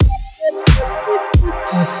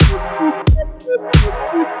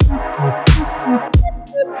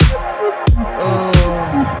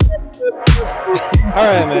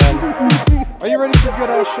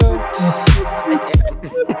last show?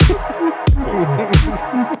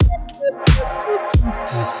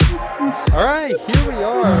 All right, here we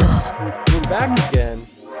are. We're back again.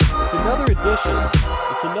 It's another edition.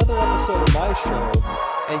 It's another episode of my show.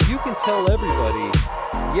 And you can tell everybody.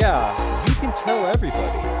 Yeah, you can tell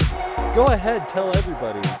everybody. Go ahead, tell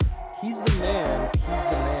everybody. He's the man. He's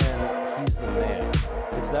the man. He's the man.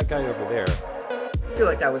 It's that guy over there. I feel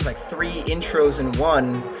like that was like 3 intros in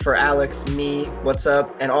one for Alex, me, what's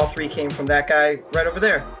up, and all 3 came from that guy right over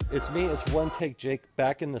there. It's me. It's One Take Jake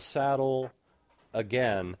back in the saddle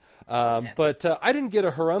again. But I didn't get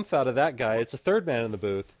a harumph out of that guy. It's a third man in the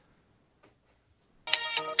booth.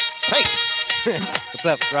 Hey! What's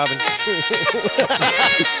up, Robin?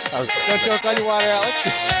 Don't choke on your water,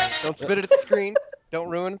 Alex. Don't spit it at the screen. Don't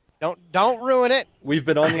ruin it. We've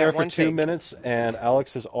been on the air for 2 minutes, and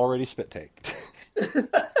Alex has already spit taked.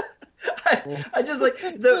 I just like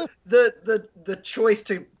the choice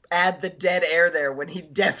to add the dead air there when he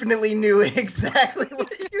definitely knew exactly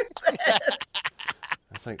what you said.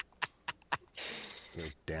 It's like, oh,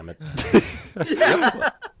 damn it.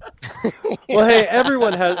 Well, hey,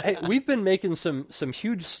 everyone has. Hey, we've been making some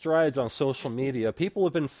huge strides on social media. People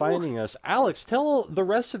have been finding us. Alex, tell the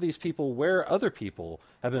rest of these people where other people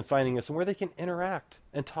have been finding us and where they can interact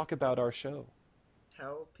and talk about our show.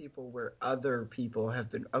 Tell people where other people have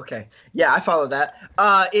been. Okay, yeah, I follow that.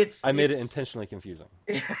 I made it intentionally confusing.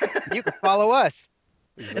 You can follow us.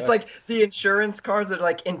 Exactly. It's like the insurance cards that are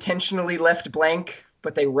like intentionally left blank,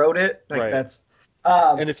 but they wrote it. Like right. That's.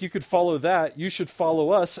 And if you could follow that, you should follow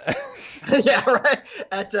us. Yeah, right.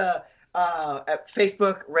 At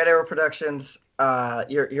Facebook, Red Arrow Productions.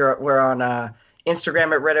 We're on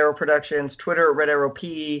Instagram at Red Arrow Productions, Twitter at Red Arrow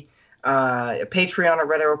P, Patreon at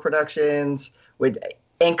Red Arrow Productions, with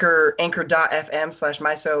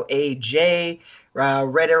anchor.fm/MySoAJ,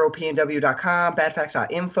 RedArrowPNW.com,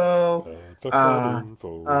 badfacts.info.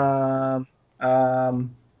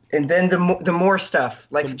 And then the more stuff.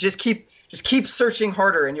 Like just keep searching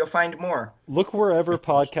harder and you'll find more. Look wherever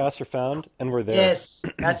podcasts are found, and we're there. Yes,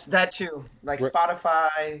 that's that too. Like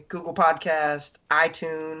Spotify, Google Podcast,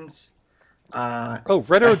 iTunes.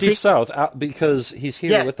 Red Arrow Deep South, because he's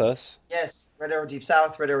here with us. Yes, Red Arrow Deep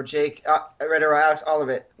South, Red Arrow Jake, Red Arrow Alex, all of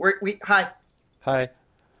it. Hi. Hi.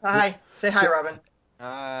 Hi. Say hi, Robin.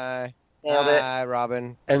 Hi. Nailed it. Hi,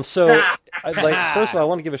 Robin. And so, first of all, I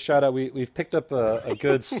want to give a shout out. We've picked up a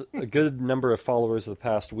good number of followers the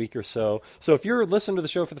past week or so. So if you're listening to the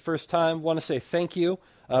show for the first time, want to say thank you.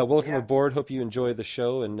 Welcome aboard. Hope you enjoy the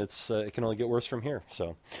show, and it can only get worse from here.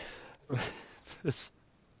 So, it's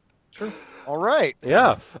true. All right.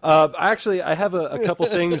 Yeah. Actually, I have a couple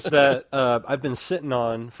things that I've been sitting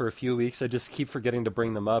on for a few weeks. I just keep forgetting to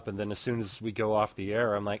bring them up, and then as soon as we go off the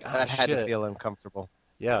air, I'm like, oh, that had shit. to feel uncomfortable.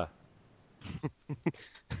 Yeah.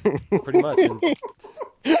 Pretty much.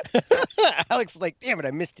 Alex is like, damn it,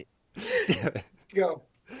 I missed it. Go.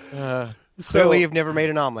 Clearly, you've never made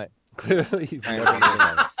an omelet. Clearly, you've never made an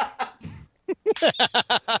omelet.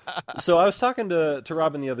 So I was talking to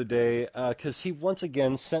Robin the other day because he once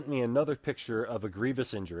again sent me another picture of a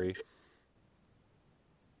grievous injury.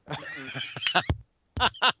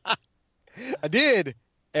 I did.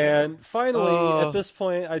 And finally, at this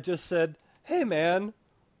point, I just said, hey, man,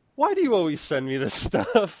 why do you always send me this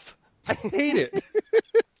stuff? I hate it.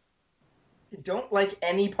 You don't like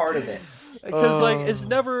any part of it. Because it's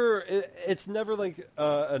never like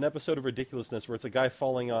an episode of ridiculousness where it's a guy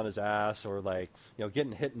falling on his ass or like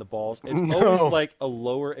getting hit in the balls. It's always like a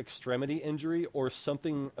lower extremity injury or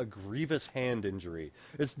a grievous hand injury.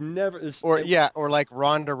 It's never or like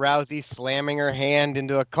Ronda Rousey slamming her hand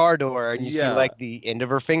into a car door and you see like the end of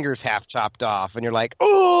her fingers half chopped off and you're like,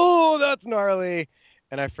 oh, that's gnarly.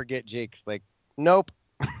 And I forget Jake's like, nope.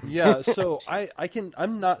 Yeah, so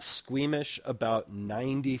I'm not squeamish about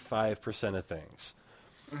 95% of things.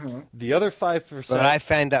 Mm-hmm. The other 5%... But I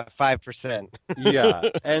find that 5%. Yeah,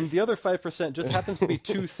 and the other 5% just happens to be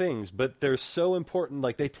 2 things, but they're so important,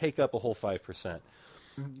 like they take up a whole 5%.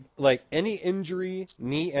 Mm-hmm. Like any injury,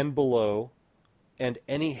 knee and below, and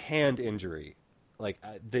any hand injury, like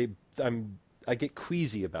I get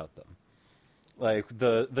queasy about them. Like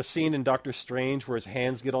the scene in Doctor Strange where his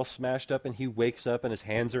hands get all smashed up and he wakes up and his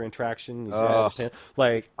hands are in traction. He's got a pin.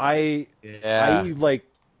 Like I like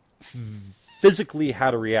physically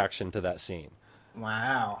had a reaction to that scene.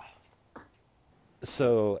 Wow.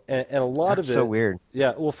 So and a lot That's of it. So weird.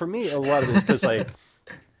 Yeah. Well, for me, a lot of it is because like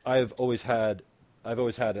I've always had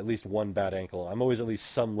at least one bad ankle. I'm always at least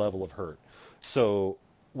some level of hurt. So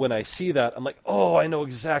when I see that, I'm like, oh, I know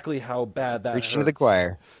exactly how bad that Preaching hurts. to the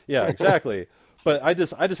choir. Yeah, exactly. But I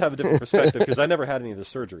just have a different perspective because I never had any of the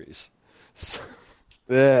surgeries. So,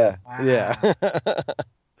 Yeah. Wow. Yeah.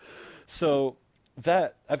 So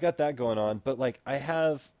that I've got that going on, but like I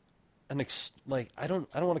have I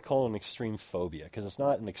don't want to call it an extreme phobia because it's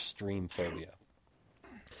not an extreme phobia,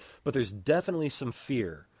 but there's definitely some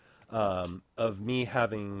fear of me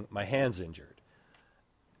having my hands injured.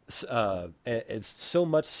 It's so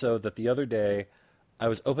much so that the other day I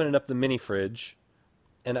was opening up the mini fridge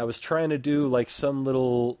and I was trying to do like some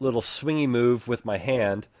little swingy move with my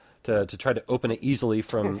hand to try to open it easily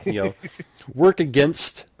from work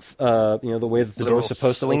against the way that the door's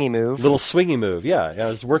supposed to swingy move. Little swingy move, yeah. I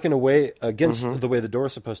was working away against the way the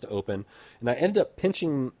door's supposed to open, and I ended up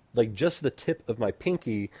pinching like just the tip of my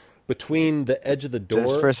pinky between the edge of the door.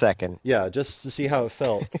 Just for a second. Yeah, just to see how it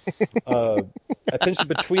felt. I pinched it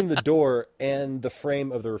between the door and the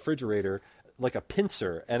frame of the refrigerator like a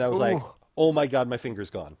pincer, and I was like, oh my God, my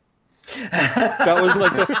finger's gone. That was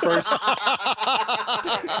like the first.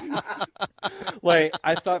 Like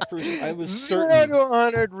I thought I was certain. 0 to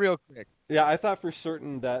 100 real quick. Yeah, I thought for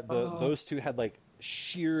certain that those two had like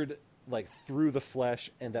sheared like through the flesh,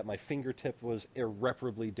 and that my fingertip was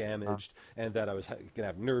irreparably damaged, and that I was gonna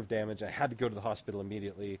have nerve damage. I had to go to the hospital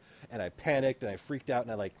immediately, and I panicked and I freaked out,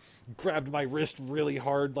 and I like grabbed my wrist really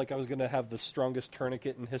hard, like I was gonna have the strongest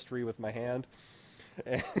tourniquet in history with my hand.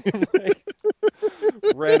 And like,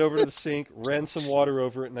 ran over to the sink, ran some water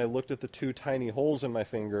over it, and I looked at the two tiny holes in my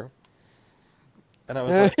finger, and I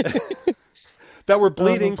was like, that were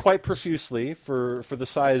bleeding quite profusely for the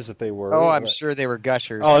size that they were. Oh, I'm sure they were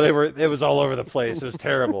gushers. Oh, they were. It was all over the place. It was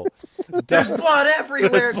terrible. There's blood everywhere.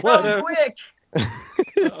 There's blood Come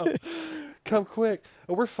quick. Come quick.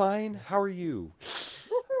 Oh, we're fine. How are you?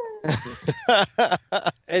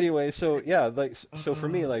 Anyway, so yeah, like so for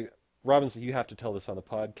me, like Robinson, you have to tell this on the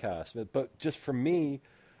podcast, but just for me,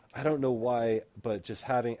 I don't know why, but just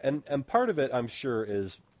having and part of it, I'm sure,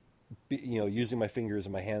 is using my fingers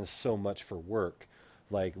and my hands so much for work,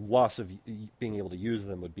 like loss of being able to use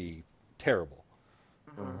them would be terrible.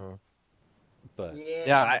 But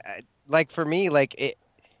yeah, I like for me, like it.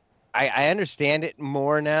 I understand it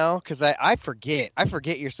more now because I forget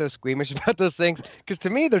you're so squeamish about those things because to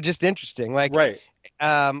me they're just interesting. Like right.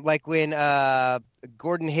 Like when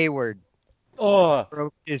Gordon Hayward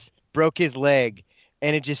broke his leg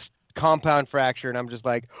and it just compound fracture, and I'm just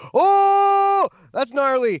like, oh, that's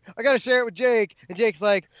gnarly. I gotta share it with Jake, and Jake's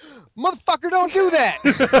like, motherfucker, don't do that.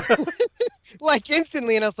 Like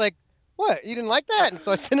instantly, and I was like, what? You didn't like that? And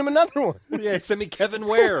so I sent him another one. Yeah, send me Kevin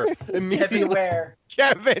Ware. Kevin Ware.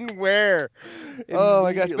 Kevin Ware. Oh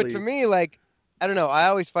my gosh! But to me, like, I don't know. I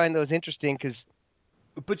always find those interesting because.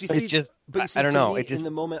 But you see, I don't know. Me, in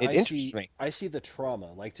the moment, I see the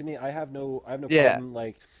trauma. Like to me, I have no problem.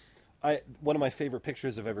 Like, one of my favorite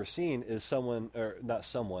pictures I've ever seen is someone, or not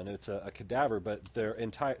someone. It's a cadaver, but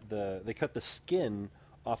they cut the skin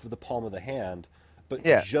off of the palm of the hand, but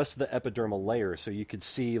just the epidermal layer, so you could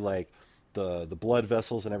see like the blood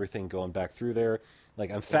vessels and everything going back through there.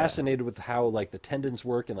 Like I'm fascinated with how like the tendons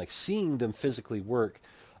work and like seeing them physically work,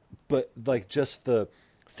 but like just the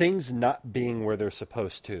things not being where they're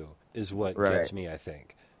supposed to is what gets me, I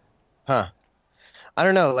think. Huh. I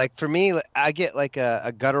don't know. Like for me, I get like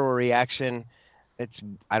a guttural reaction.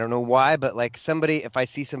 I don't know why, but like if I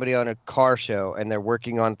see somebody on a car show and they're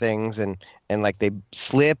working on things and like they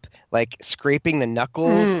slip, like scraping the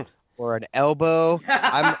knuckles or an elbow,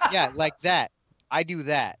 like that. I do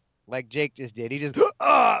that. Like Jake just did. He just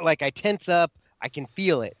like I tense up. I can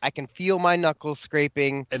feel it. I can feel my knuckles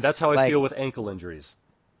scraping. And that's how I feel with ankle injuries.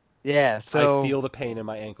 Yeah, so I feel the pain in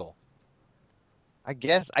my ankle. I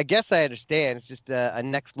guess I understand. It's just a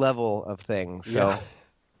next level of things. So.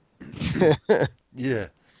 Yeah.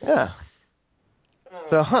 Yeah.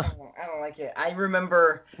 So, I don't like it. I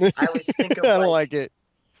remember. I always think of. I don't like it.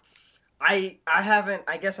 I haven't.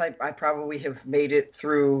 I guess I probably have made it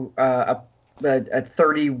through a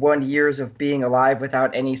 31 years of being alive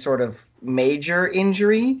without any sort of major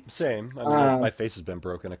injury. Same. I mean, my face has been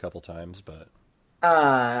broken a couple times, but.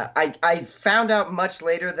 I found out much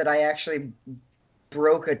later that I actually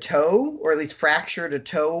broke a toe, or at least fractured a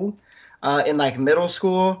toe, in like middle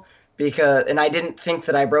school and I didn't think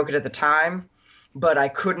that I broke it at the time, but I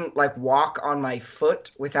couldn't like walk on my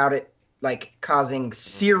foot without it like causing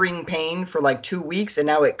searing pain for like 2 weeks, and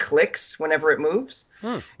now it clicks whenever it moves.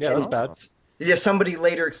 Yeah, that's bad. Yeah, somebody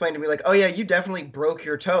later explained to me like, oh yeah, you definitely broke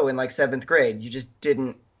your toe in like 7th grade. You just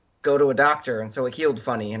didn't go to a doctor, and so it healed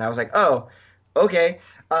funny. And I was like, oh, okay.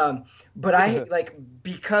 But I like,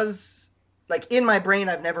 because like in my brain,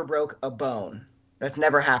 I've never broke a bone. That's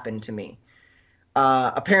never happened to me.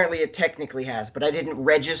 Apparently it technically has, but I didn't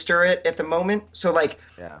register it at the moment. So like,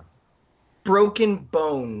 broken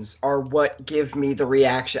bones are what give me the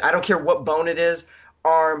reaction. I don't care what bone it is.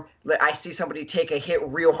 Arm, I see somebody take a hit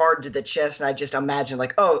real hard to the chest, and I just imagine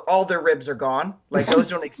like, oh, all their ribs are gone. Like those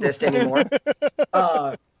don't exist anymore.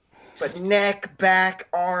 But neck, back,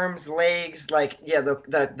 arms, legs, like yeah,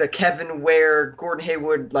 the Kevin Ware, Gordon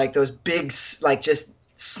Hayward, like those big, like just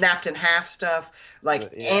snapped in half stuff,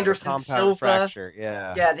 like Anderson Silva. Fracture.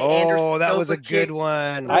 Yeah. Yeah, the Anderson Oh, that Silva was a kick. good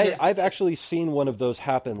one. I've actually seen one of those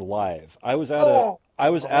happen live. I was at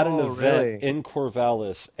an event really? in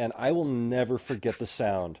Corvallis, and I will never forget the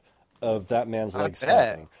sound of that man's leg bet.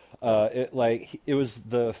 snapping. It was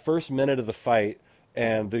the first minute of the fight,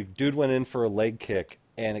 and the dude went in for a leg kick,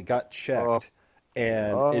 and it got checked,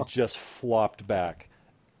 and it just flopped back.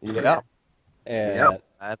 Yep. And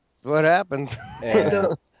That's what happens.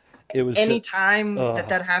 and it was Anytime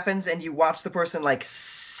that happens, and you watch the person like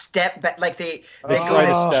step back, like they they go try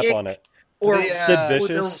to to step kick, on it. or Sid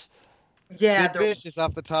Vicious. Yeah, Sid Vicious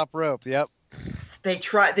off the top rope. Yep. they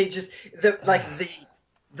try. They just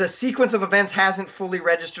the sequence of events hasn't fully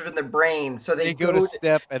registered in their brain, so they go to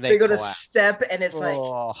step and they go to collapse. step, and it's like,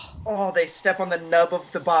 Oh. oh, they step on the nub of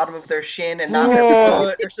the bottom of their shin and not their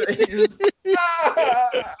foot or something.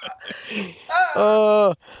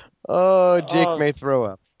 Jake may throw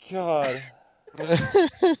up. God.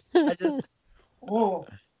 I just, whoa.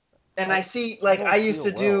 And I see, like, I used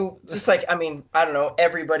to do, just like, I mean, I don't know,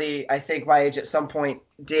 everybody, I think my age at some point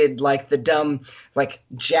did, like, the dumb, like,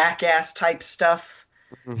 jackass type stuff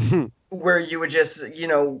where you would just, you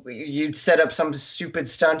know, you'd set up some stupid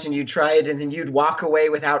stunt and you'd try it and then you'd walk away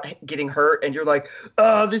without getting hurt and you're like,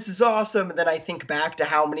 oh, this is awesome. And then I think back to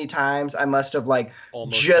how many times I must have, like,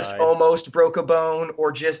 almost broke a bone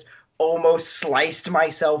or just almost sliced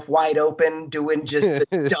myself wide open doing just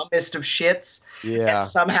the dumbest of shits. Yeah. And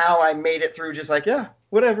somehow I made it through just like, yeah,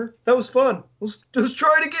 whatever. That was fun. Let's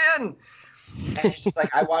try it again. And it's just like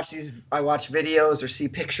I watch videos or see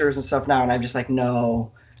pictures and stuff now and I'm just like,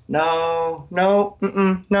 no. Yeah,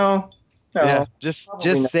 just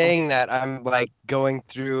saying that, I'm like going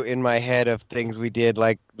through in my head of things we did,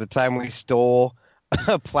 like the time we stole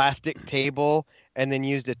a plastic table and then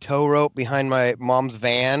used a tow rope behind my mom's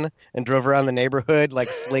van and drove around the neighborhood, like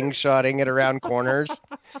slingshotting it around corners.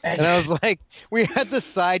 And I was like, we had the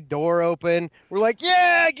side door open. We're like,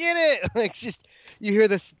 yeah, get it. Like, just, you hear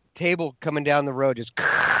this table coming down the road, just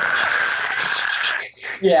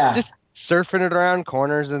surfing it around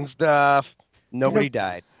corners and stuff. Nobody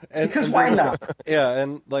died. Because why not? Yeah,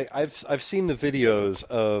 and like I've seen the videos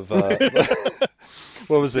of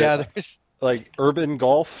what was it? Yeah, like urban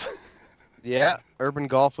golf. Yeah, urban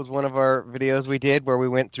golf was one of our videos we did where we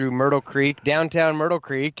went through downtown Myrtle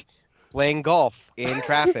Creek, playing golf in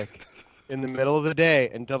traffic in the middle of the day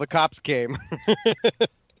until the cops came.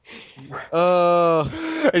 And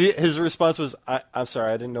his response was, I'm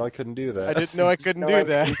sorry, I didn't know I couldn't do that. I didn't know I couldn't do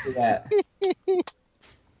that.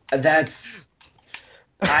 That's...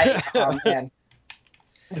 man.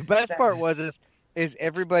 The best part is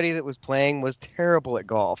everybody that was playing was terrible at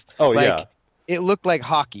golf. Oh, like, yeah. It looked like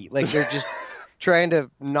hockey. Like they're just trying to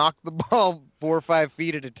knock the ball 4 or 5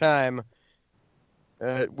 feet at a time.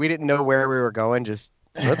 We didn't know where we were going. Just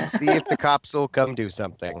let's see if the cops will come do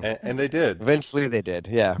something. And they did. Eventually they did,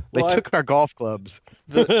 yeah. They Well, took our golf clubs.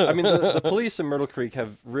 The police in Myrtle Creek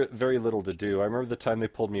have very little to do. I remember the time they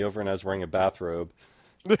pulled me over and I was wearing a bathrobe.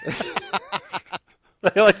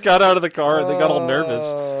 They like got out of the car and they got all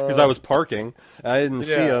nervous because I was parking and I didn't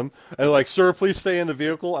see them. And they're like, "Sir, please stay in the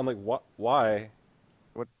vehicle." I'm like, "What? Why?"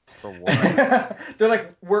 What for? What? They're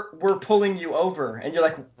like, "We're pulling you over," and you're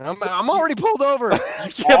like, I'm already pulled over.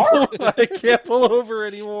 I can't pull over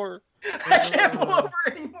anymore. I can't pull over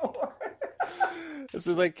anymore. So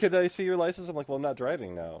it's like, "Can I see your license?" I'm like, "Well, I'm not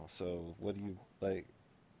driving now. So what do you like?"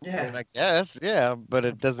 Yeah, I guess, yeah, but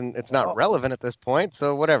it's not relevant at this point,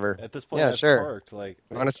 so whatever. At this point, yeah, I've sure. parked. Like,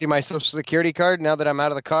 You want to see my social security card now that I'm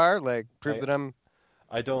out of the car? Like, prove that I'm...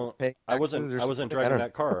 I wasn't driving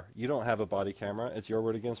that car. You don't have a body camera. It's your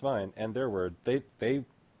word against mine and their word. They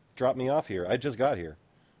dropped me off here. I just got here.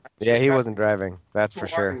 Yeah, he wasn't driving. That's for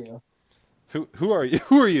sure. Who are you?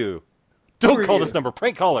 Who are you? Don't call this number.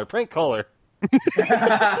 Prank caller. Prank caller.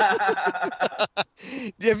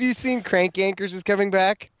 Have you seen Crank Anchors is coming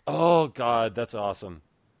back? Oh God, that's awesome.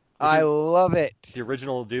 I love it. The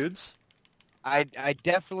original dudes. I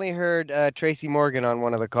definitely heard Tracy Morgan on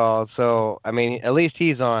one of the calls, so I mean, at least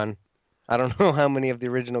he's on. I don't know how many of the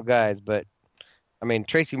original guys, but I mean,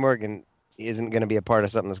 Tracy Morgan isn't going to be a part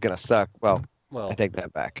of something that's going to suck. Well, I take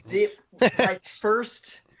that back. My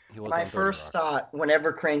first He was My on 30 first Rock. thought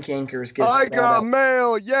whenever Crank Yankers gets I brought got up,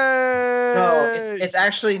 mail, yay! no, it's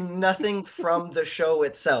actually nothing from the show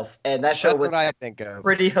itself, and that show That's was what I think of.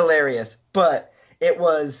 pretty hilarious. But it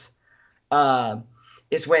was,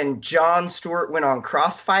 it's when Jon Stewart went on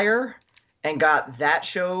Crossfire and got that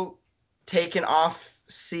show taken off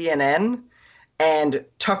CNN, and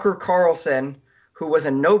Tucker Carlson, who was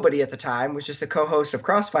a nobody at the time, was just the co-host of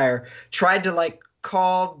Crossfire, tried to like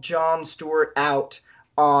call Jon Stewart out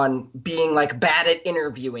on being like bad at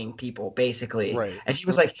interviewing people, basically. Right. And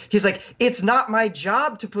he's like, it's not my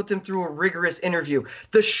job to put them through a rigorous interview.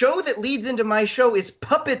 The show that leads into my show is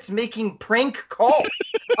puppets making prank calls.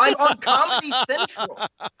 I'm on Comedy Central.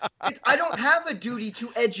 I don't have a duty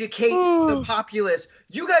to educate the populace.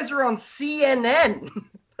 You guys are on CNN.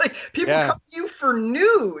 Like, people come to you for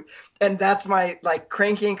nude. And that's my, like,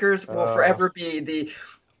 Crank Yankers will forever be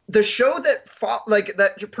the show that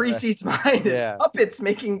that precedes mine is puppets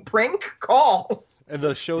making prank calls. And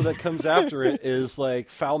the show that comes after it is like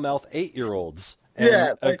foul-mouthed 8-year-olds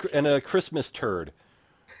and, and a Christmas turd.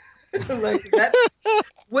 Like that.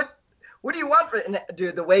 What do you want? And,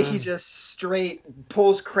 dude, the way he just straight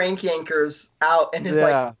pulls Crank Yankers out and is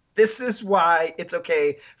like, this is why it's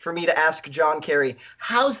okay for me to ask John Kerry,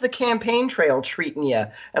 how's the campaign trail treating you?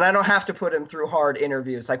 And I don't have to put him through hard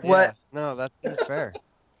interviews. Like, what? No, that's fair.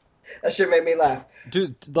 That shit made me laugh.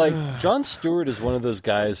 Dude, like, Jon Stewart is one of those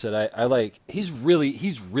guys that I like. He's really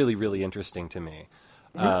interesting to me.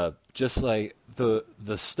 Just like the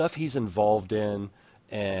stuff he's involved in,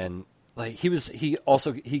 and like he's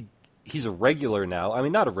a regular now. I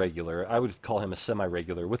mean, not a regular. I would call him a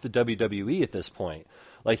semi-regular with the WWE at this point.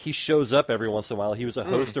 Like, he shows up every once in a while. He was a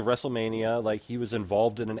host of WrestleMania. Like, he was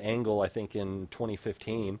involved in an angle, I think, in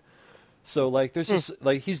 2015. So, like, there's just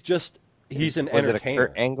like he's an entertainer. Was it a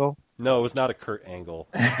Kurt Angle? No, it was not a Kurt Angle.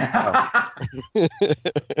 I'll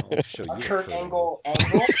show you a Kurt Angle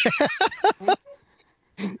angle.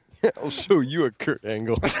 I'll show you a Kurt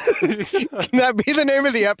Angle. Can that be the name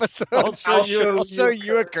of the episode? I'll show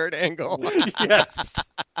you a Kurt Angle. Yes.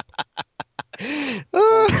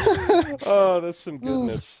 Oh, that's some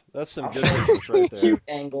goodness. That's some goodness right there. Cute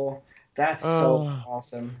angle. That's so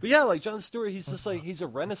awesome. But yeah, like Jon Stewart, he's just like, he's a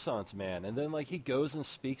Renaissance man. And then like he goes and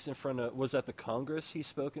speaks in front of, was that the Congress he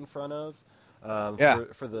spoke in front of?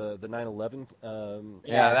 For the 9/11.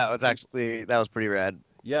 That was pretty rad.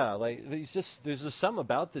 Yeah, like there's just something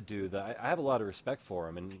about the dude that I have a lot of respect for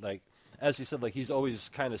him. And like, as you said, like he's always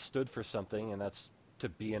kind of stood for something, and that's to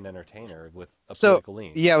be an entertainer with a political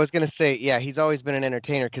lean. Yeah, I was going to say, he's always been an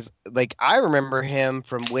entertainer because like I remember him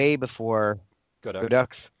from way before Go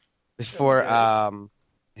Ducks. Before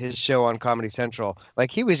his show on Comedy Central. Like,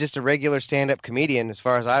 he was just a regular stand-up comedian as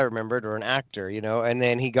far as I remembered, or an actor, you know, and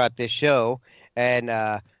then he got this show, and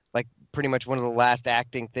like pretty much one of the last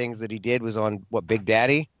acting things that he did was on Big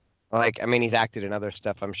Daddy. Like, I mean, he's acted in other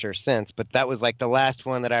stuff I'm sure since, but that was like the last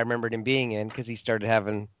one that I remembered him being in because he started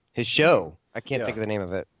having his show. I can't think of the name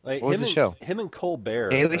of it. Like, what was the show? Him and Colbert.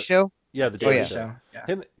 Daily Show? Yeah, the Daily Show.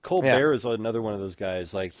 Yeah. Colbert is another one of those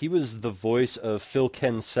guys. Like, he was the voice of Phil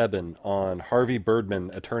Ken Sebin on Harvey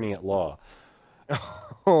Birdman, Attorney at Law.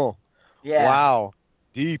 Oh, yeah. Wow,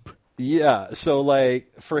 deep. Yeah, so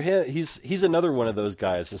like for him, he's another one of those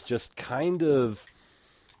guys that's just kind of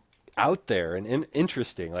out there and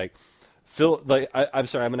interesting. Like Phil, like I'm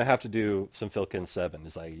sorry, I'm gonna have to do some Phil Ken Sebin.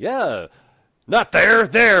 It's like, yeah, not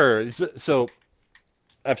there. So.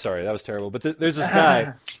 I'm sorry, that was terrible. But there's this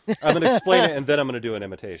guy. I'm going to explain it, and then I'm going to do an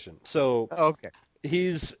imitation. So, okay,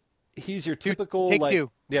 he's your typical take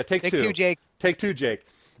two. Yeah, take two. Take two, Jake. Take two, Jake.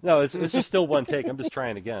 No, it's just still one take. I'm just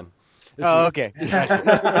trying again. Okay.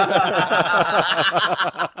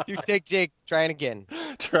 You take Jake. Trying again.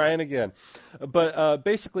 Trying again. But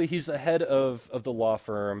basically, he's the head of the law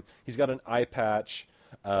firm. He's got an eye patch.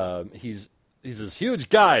 He's this huge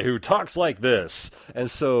guy who talks like this.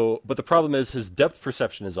 And so, but the problem is his depth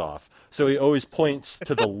perception is off. So he always points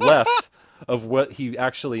to the left of what he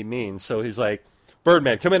actually means. So he's like,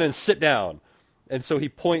 Birdman, come in and sit down. And so he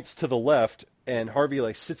points to the left, and Harvey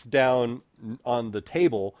like sits down on the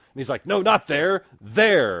table, and he's like, no, not there,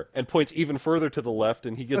 and points even further to the left,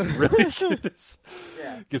 and he gets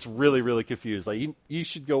really, really confused. Like, you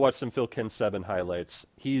should go watch some Phil Ken Sebin highlights.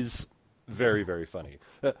 He's very, very funny.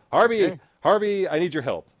 Harvey, I need your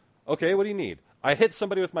help. Okay, what do you need? I hit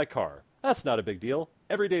somebody with my car. That's not a big deal.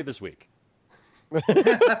 Every day this week.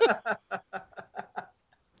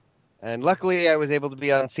 And luckily, I was able to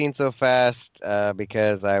be on scene so fast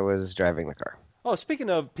because I was driving the car. Oh, speaking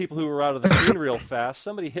of people who were out of the scene real fast,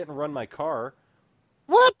 somebody hit and run my car.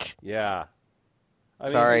 What? Yeah. I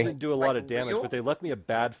mean, Sorry. they didn't do a lot Like, of damage, real? but they left me a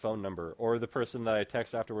bad phone number. Or the person that I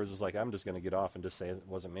text afterwards is like, I'm just going to get off and just say it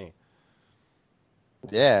wasn't me.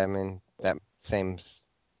 Yeah, I mean that seems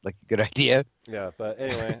like a good idea. Yeah, but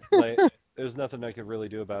anyway, like, there's nothing I could really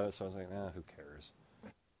do about it, so I was like, who cares?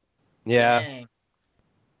 Yeah. Dang.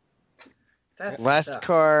 That Last sucks.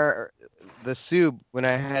 car, the when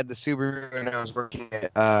I had the Subaru and I was working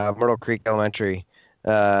at Myrtle Creek Elementary,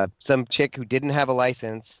 some chick who didn't have a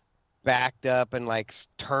license backed up and like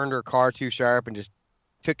turned her car too sharp and just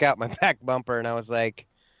took out my back bumper, and I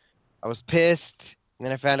was pissed. And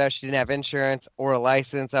then I found out she didn't have insurance or a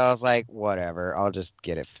license. I was like, whatever, I'll just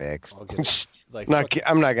get it fixed. I'll get it. Like,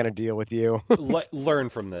 I'm not gonna deal with you. learn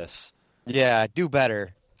from this. Yeah, do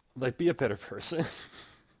better. Like, be a better person.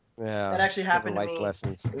 Yeah, That actually give her happened to life me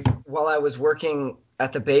lessons. while I was working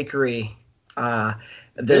at the bakery.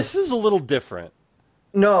 This is a little different.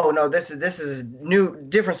 No, this is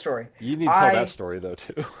different story. You need to tell that story though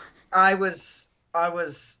too. I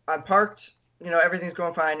parked, everything's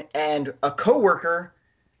going fine, and a coworker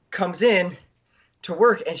comes in to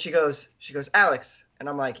work, and she goes, Alex, and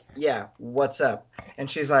I'm like, yeah, what's up? And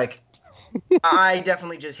she's like, I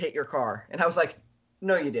definitely just hit your car, and I was like,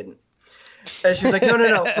 no, you didn't. And she was like,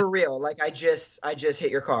 no, for real, like I just hit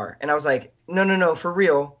your car, and I was like, no, for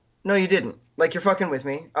real, no, you didn't. Like, you're fucking with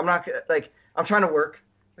me. I'm not like, I'm trying to work,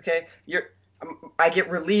 okay? I get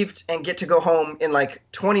relieved and get to go home in like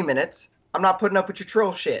 20 minutes. I'm not putting up with your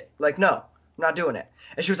troll shit. Like, no, I'm not doing it.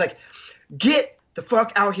 And she was like, get the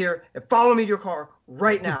fuck out here and follow me to your car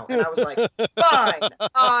right now. And I was like, fine,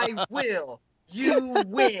 I will. You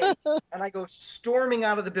win. And I go storming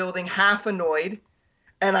out of the building, half annoyed.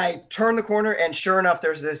 And I turn the corner, and sure enough,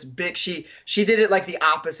 there's this big. She did it like the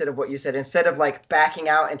opposite of what you said. Instead of like backing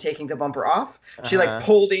out and taking the bumper off, she like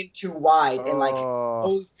pulled in too wide and like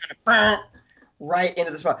kind of right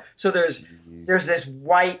into the spot. So there's this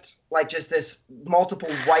white, like just this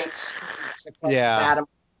multiple white streaks across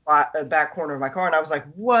the back corner of my car, and I was like,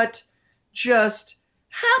 "What just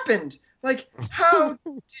happened? Like, how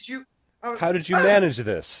did you? How did you manage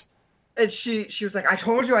this?" And she was like, I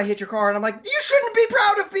told you I hit your car. And I'm like, you shouldn't be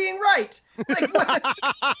proud of being right. Like, what?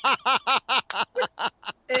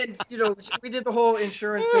 And, we did the whole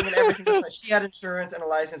insurance thing, and everything was fine. She had insurance and a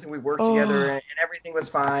license, and we worked together, and everything was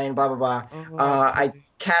fine, blah, blah, blah. I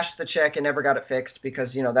cashed the check and never got it fixed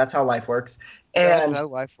because, that's how life works. And that's how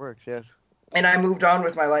life works, yes. And I moved on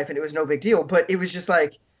with my life, and it was no big deal. But it was just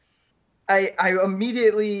like, I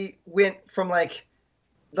immediately went from like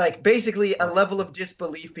basically a level of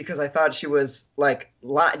disbelief because I thought she was like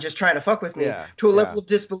just trying to fuck with me to a level of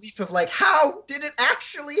disbelief of like, how did it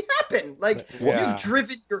actually happen? Like, you've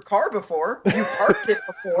driven your car before, you parked it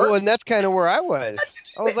before. Well, and that's kind of where I was.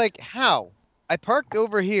 I was like, how? I parked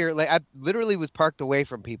over here. Like, I literally was parked away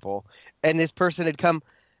from people, and this person had come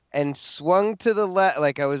and swung to the left.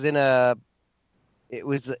 Like, I was in it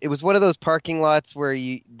was one of those parking lots where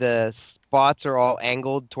the spots are all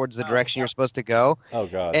angled towards the direction you're supposed to go. Oh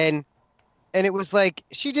god. And it was like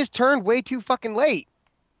she just turned way too fucking late.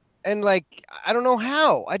 And like, I don't know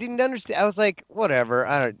how. I didn't understand. I was like, whatever.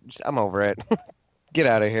 I'm over it. Get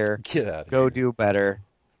out of here. Get out of here. Go here. do better.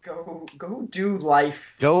 Go do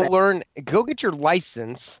life. Go learn. Go get your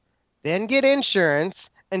license, then get insurance,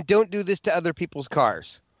 and don't do this to other people's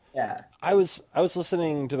cars. Yeah. I was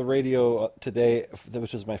listening to the radio today,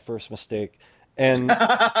 which was my first mistake, and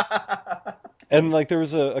and like there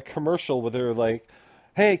was a commercial where they were like,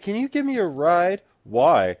 "Hey, can you give me a ride?"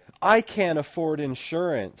 Why? I can't afford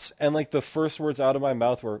insurance. And like the first words out of my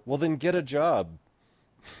mouth were, "Well, then get a job."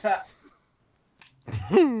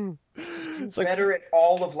 It's like, better at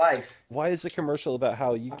all of life. Why is a commercial about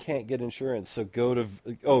how you can't get insurance? So go to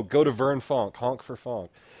Vern Fonk, honk for Fonk.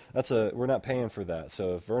 We're not paying for that.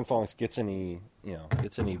 So if Vern Fonk gets any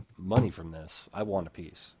money from this, I want a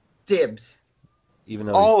piece. Dibs. Even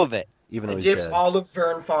though all of it. Even though he's dibs dead. all of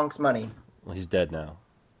Vern Fonk's money. Well, he's dead now.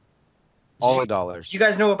 All the dollars. You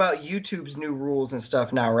guys know about YouTube's new rules and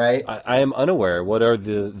stuff now, right? I am unaware. What are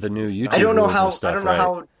the new YouTube rules and stuff? I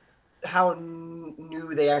don't know how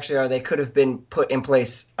new they actually are. They could have been put in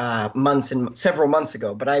place several months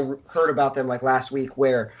ago, but I heard about them like last week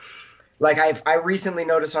where like I recently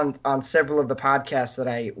noticed on several of the podcasts that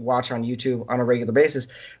I watch on YouTube on a regular basis,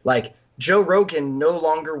 like Joe Rogan no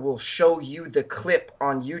longer will show you the clip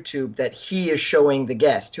on YouTube that he is showing the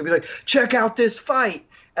guest. He'll be like, check out this fight.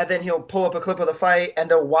 And then he'll pull up a clip of the fight and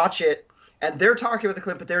they'll watch it. And they're talking about the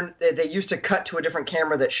clip, but they used to cut to a different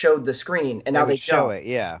camera that showed the screen. And now they show don't. It,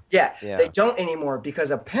 yeah. Yeah, they don't anymore because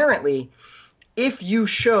apparently if you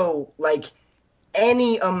show like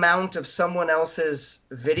any amount of someone else's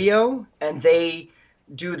video and they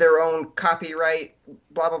do their own copyright,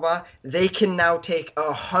 blah blah blah, they can now take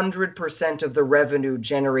 100% of the revenue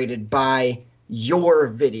generated by your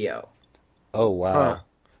video. Oh wow. Huh.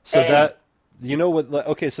 So And- that you know what?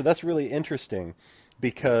 Okay, so that's really interesting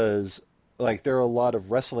because like there are a lot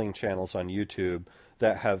of wrestling channels on YouTube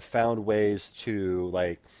that have found ways to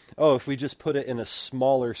like, oh, if we just put it in a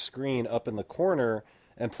smaller screen up in the corner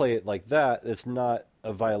and play it like that, it's not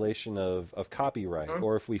a violation of copyright.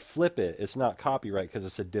 Or if we flip it, it's not copyright because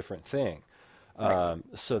it's a different thing.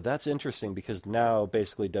 So that's interesting because now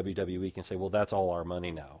basically WWE can say, well, that's all our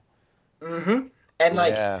money now. And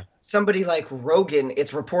like Yeah. somebody like Rogan,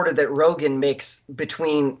 it's reported that Rogan makes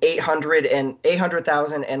between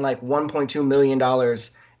 800,000 and like 1.2 million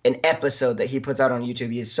dollars an episode that he puts out on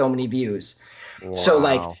YouTube. He has so many views. So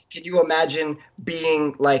like, Wow. can you imagine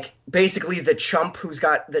being like basically the chump who's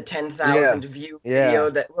got the 10,000 view video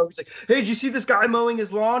that Rogan's like, hey, did you see this guy mowing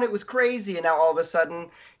his lawn? It was crazy. And now all of a sudden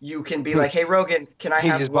you can be like, hey, Rogan, can I He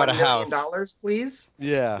have just bought $1 a million, house. please?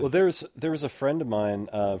 Yeah. Well, there was a friend of mine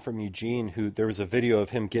from Eugene who there was a video of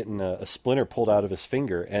him getting a splinter pulled out of his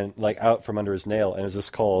finger and like out from under his nail, and it was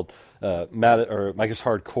just called Micah's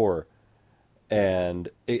Hardcore, and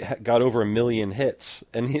it got over 1 million hits,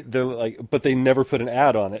 and they're like, but they never put an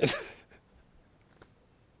ad on it.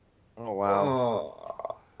 Oh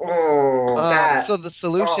wow. That. So the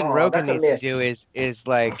solution oh, Rogan that's a needs to miss. do is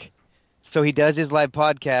like, so he does his live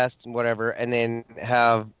podcast and whatever, and then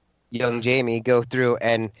have young Jamie go through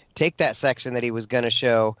and take that section that he was gonna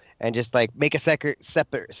show and just like make a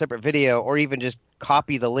separate video, or even just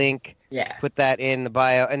copy the link, Yeah. put that in the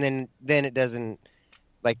bio, and then it doesn't,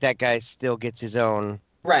 like, that guy still gets his own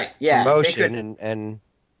Right. Yeah. promotion and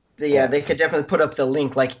They could definitely put up the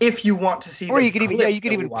link, like if you want to see. or the you could even clip you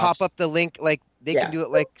could that we even watched. pop up the link, like they Yeah. can do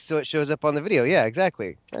it like so it shows up on the video. Yeah,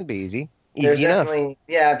 exactly. That'd be easy. There's Easy enough. definitely,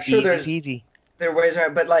 yeah, I'm sure Easy. there are ways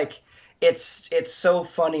around, but like it's so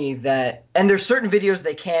funny that, and there's certain videos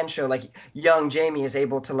they can show, like young Jamie is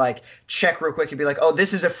able to like check real quick and be like, oh,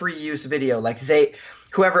 this is a free use video. Like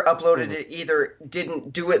whoever uploaded it either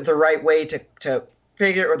didn't do it the right way to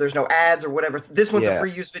figure, or there's no ads or whatever. This one's a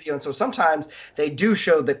free use video, and so sometimes they do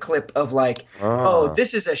show the clip of like, oh,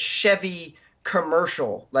 this is a Chevy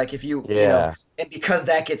commercial. Like if you know, and because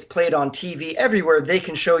that gets played on TV everywhere, they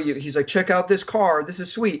can show you. He's like, check out this car. This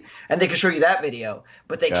is sweet, and they can show you that video,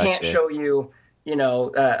 but they can't show you.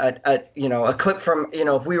 A clip from,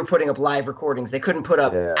 if we were putting up live recordings, they couldn't put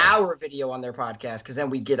up our video on their podcast because then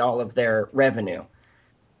we'd get all of their revenue.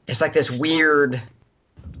 It's like this weird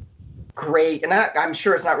gray, and I'm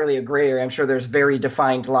sure it's not really a gray area. I'm sure there's very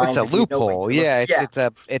defined lines. It's a loophole.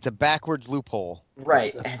 It's a backwards loophole.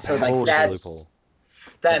 Right, and so like Totally that's loophole.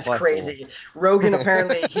 that's crazy. Rogan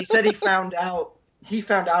apparently he said he found out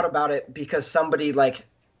about it because somebody like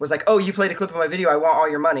was like, oh, you played a clip of my video, I want all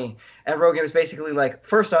your money. And Rogan was basically like,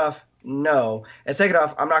 first off, no, and second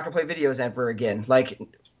off, I'm not gonna play videos ever again. Like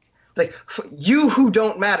you who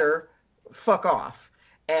don't matter, fuck off.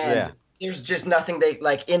 And there's just nothing they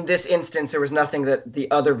like in this instance. There was nothing that the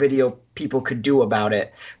other video people could do about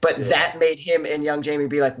it. But that made him and young Jamie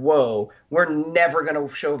be like, whoa, we're never gonna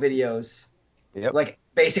show videos like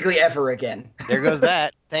basically ever again. There goes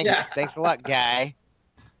that. Thanks a lot, guy.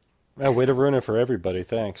 Way to ruin it for everybody.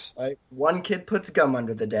 Thanks. Like one kid puts gum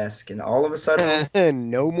under the desk, and all of a sudden,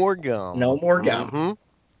 no more gum. no more gum. Mhm.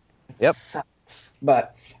 Yep. Sucks.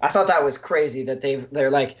 But I thought that was crazy that they're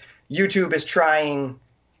like, YouTube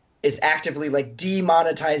is actively like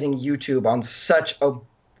demonetizing YouTube on such a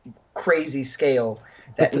crazy scale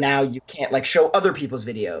that now you can't like show other people's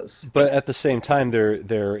videos. But at the same time,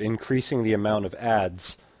 they're increasing the amount of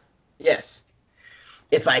ads. Yes.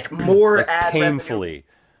 It's like more Like ad revenue painfully.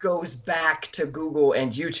 goes back to Google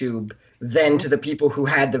and YouTube than to the people who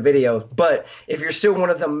had the video. But if you're still one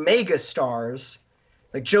of the mega stars,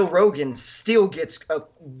 like Joe Rogan still gets a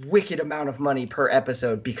wicked amount of money per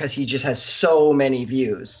episode because he just has so many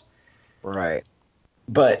views. Right.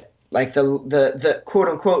 But like the quote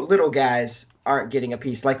unquote little guys aren't getting a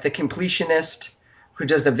piece. Like the completionist who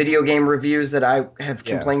does the video game reviews that I have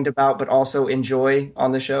complained about but also enjoy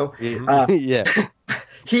on the show.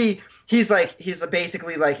 He's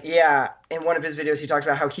basically like, in one of his videos he talks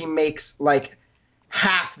about how he makes like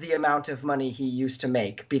half the amount of money he used to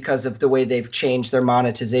make because of the way they've changed their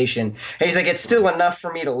monetization. And he's like, it's still enough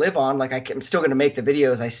for me to live on. Like I'm still going to make the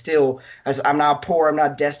videos. I'm not poor. I'm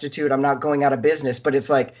not destitute. I'm not going out of business. But it's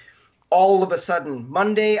like all of a sudden,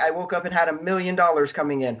 Monday, I woke up and had $1 million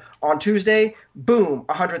coming in. On Tuesday, boom,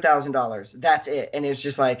 $100,000. That's it. And it's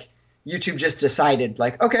just like YouTube just decided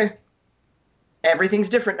like, okay, everything's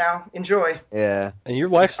different now. Enjoy. Yeah. And your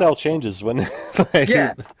lifestyle changes when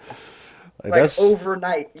like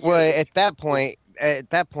overnight. Well, at that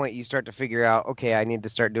point, you start to figure out, okay, I need to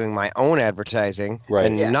start doing my own advertising Right.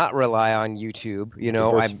 and Yeah. not rely on YouTube. You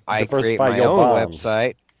know, I create diversify my your own bombs.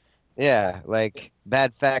 website. Yeah, like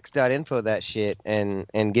badfacts.info that shit and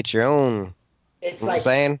get your own. It's You know what I'm like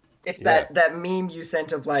saying? it's Yeah. that meme you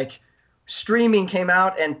sent of like streaming came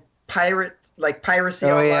out and piracy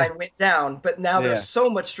Oh, online yeah. went down, but now Yeah. there's so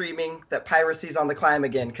much streaming that piracy's on the climb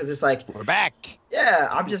again because it's like, We're back. yeah,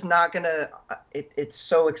 I'm just not gonna. It's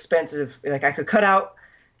so expensive. Like I could cut out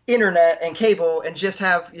internet and cable and just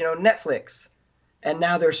have Netflix, and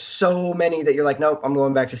now there's so many that you're like, nope, I'm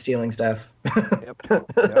going back to stealing stuff.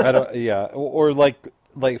 I don't. Yeah, or like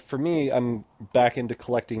for me, I'm back into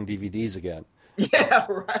collecting DVDs again. Yeah,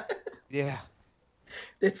 right. Yeah.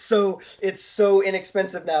 It's so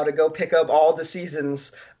inexpensive now to go pick up all the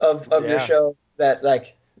seasons of your Yeah. show that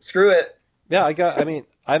like screw it. Yeah, I mean,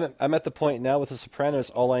 I'm at the point now with The Sopranos.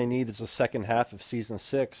 All I need is the second half of season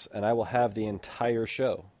 6, and I will have the entire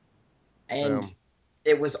show. And Boom.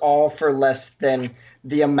 it was all for less than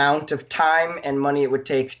the amount of time and money it would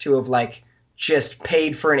take to have like just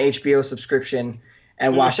paid for an HBO subscription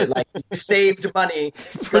and watch it. Like you saved money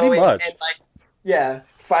Pretty going much. and like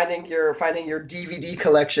finding your DVD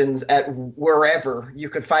collections at wherever you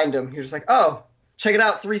could find them. You're just like, oh, check it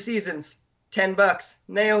out, 3 seasons, $10,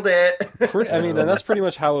 nailed it. I mean, and that's pretty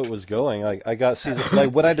much how it was going. Like I got season,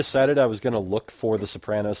 like when I decided I was going to look for The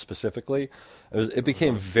Sopranos specifically, it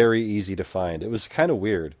became very easy to find. It was kind of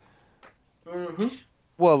weird. Mm-hmm.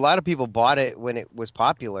 Well, a lot of people bought it when it was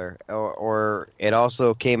popular, or it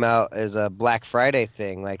also came out as a Black Friday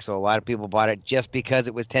thing. Like, so a lot of people bought it just because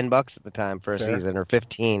it was $10 at the time for a Fair. season, or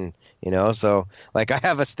 15. You know, so like I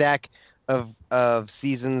have a stack of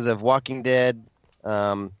seasons of Walking Dead,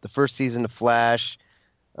 the first season of Flash,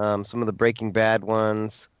 some of the Breaking Bad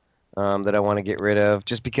ones that I want to get rid of,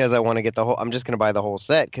 just because I want to get the whole. I'm just going to buy the whole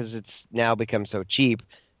set because it's now become so cheap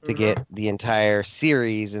to get the entire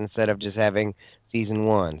series instead of just having season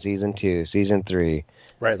 1, season 2, season 3.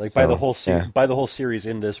 Right, like buy So, the whole yeah. buy the whole series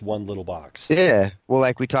in this one little box. Yeah. Well,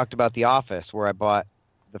 like we talked about The Office, where I bought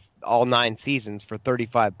all 9 seasons for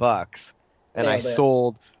 $35, and Nailed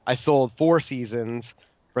it. I sold 4 seasons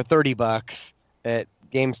for $30 at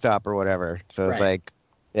GameStop or whatever. So it's Right.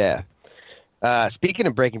 like, yeah. Speaking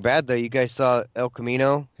of Breaking Bad, though, you guys saw El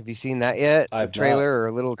Camino. Have you seen that yet? I've The trailer or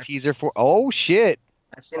a little I've teaser for? s- Oh shit!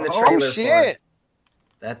 I've seen the Oh trailer for shit! it.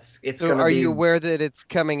 It's So gonna are be. you aware that it's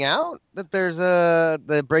coming out? That there's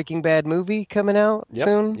the Breaking Bad movie coming out Yep,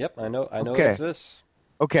 soon? yep, I know Okay. it exists.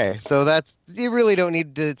 Okay, so that's you really don't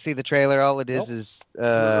need to see the trailer. All it is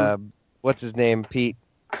Nope. is what's his name? Pete.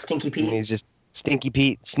 Stinky And Pete? he's just Stinky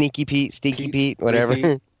Pete, Sneaky Pete, Stinky Pete, Pete, whatever.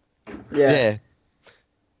 Pete. Yeah.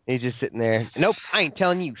 He's just sitting there. Nope, I ain't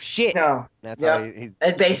telling you shit. No. That's Yeah. all he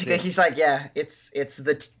And basically, that's it. he's like, yeah, it's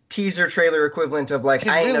the teaser trailer equivalent of like,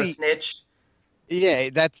 He's I ain't no really- snitch. Yeah,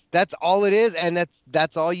 that's all it is, and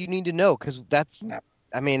that's all you need to know because that's. Yeah.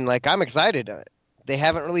 I mean, like I'm excited. They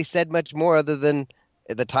haven't really said much more other than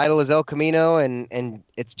the title is El Camino, and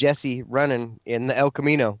it's Jesse running in the El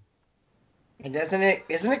Camino. And isn't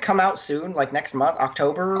it come out soon? Like next month,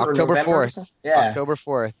 October or October November? Or 4th. something? Yeah. October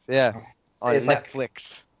 4th. Yeah, on It's like-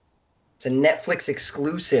 Netflix. It's a Netflix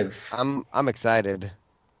exclusive, I'm excited.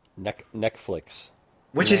 Netflix.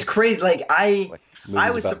 which is crazy. Like I Movies was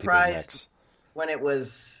about people's surprised necks. when it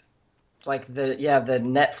was like the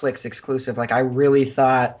Netflix exclusive. Like I really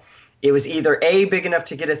thought it was either A, big enough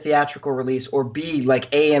to get a theatrical release, or B,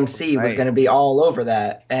 like AMC was Right. going to be all over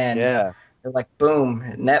that. And Yeah. they're like, boom,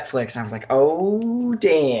 Netflix. And I was like, oh,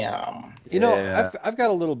 damn. You know, Yeah. I've got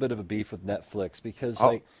a little bit of a beef with Netflix because Oh.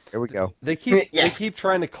 like Here we go. they keep Yes. they keep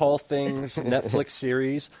trying to call things Netflix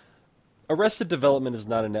series. Arrested Development is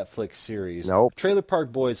not a Netflix series. Nope. Trailer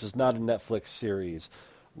Park Boys is not a Netflix series.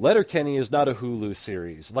 Letterkenny is not a Hulu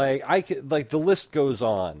series. Like the list goes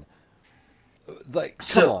on. Like come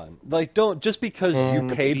So- on. Like don't just because And you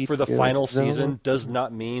the paid for the beat final goes on. season does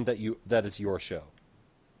not mean that it's your show.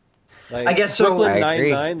 Like, I guess so. Brooklyn I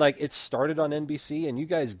agree. Nine-Nine, like it started on NBC and you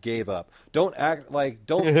guys gave up. Don't act like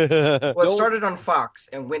don't Well, it Don't- started on Fox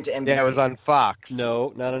and went to NBC. Yeah, it was on Fox.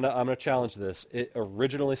 No. I'm going to challenge this. It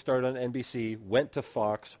originally started on NBC, went to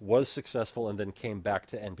Fox, was successful, and then came back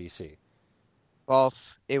to NBC.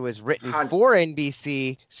 False. It was written Hun- for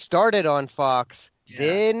NBC, started on Fox, Yeah.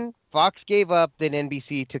 then Fox gave up, then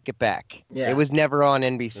NBC took it back. Yeah. It was never on It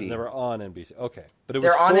NBC. was never on NBC. Okay, but it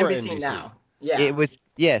was They're on for NBC now. Yeah. It was,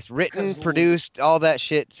 yes, written, 'Cause- produced, all that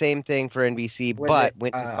shit, same thing for NBC, Was but it,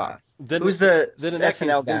 went to Fox. Then, Who's the then in that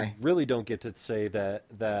SNL case, they guy? really don't get to say that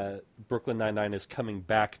Brooklyn Nine-Nine is coming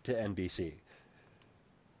back to NBC.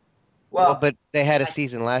 Well, Well, but they had a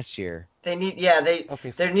season last year. they need, yeah,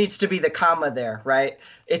 Okay. there needs to be the comma there, right?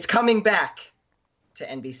 It's coming back to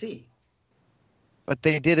NBC. But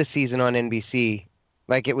they did a season on NBC.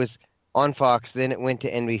 Like it was on Fox, then it went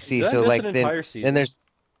to NBC. Did I So miss like an then entire season? then there's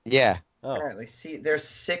yeah. Oh, Apparently, see, there's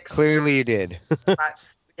 6. Clearly you did.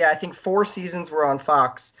 Yeah, I think 4 seasons were on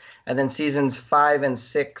Fox, and then seasons 5 and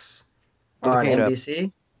 6 You're on looking it up.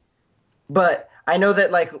 NBC. But I know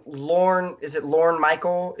that like Lorne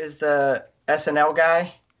Michael is the SNL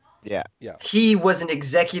guy? Yeah. He was an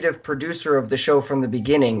executive producer of the show from the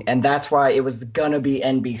beginning, and that's why it was gonna be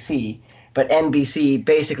NBC. But NBC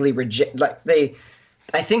basically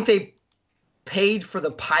I think they paid for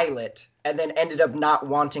the pilot and then ended up not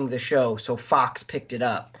wanting the show, so Fox picked it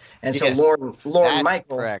up. And so Yes, Lorne That's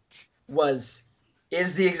Michael correct.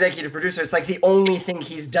 is the executive producer. It's like the only thing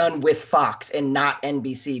he's done with Fox and not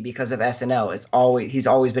NBC because of SNL. He's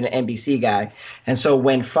always been an NBC guy. And so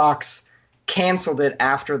when Fox canceled it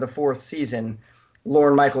after the 4th season,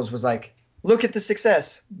 Lorne Michaels was like, "Look at the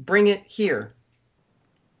success. Bring it here."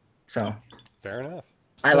 So fair enough.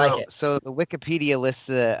 I like it. So the Wikipedia lists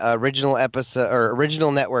the original episode or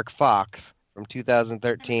original network Fox from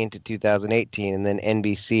 2013 to 2018, and then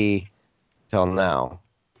NBC till now.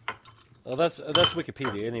 Well, that's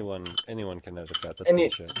Wikipedia. Anyone can edit that. That's And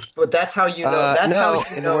bullshit. But that's how you know. That's no, how in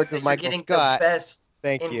you the know words that of you're Michael getting Scott, the best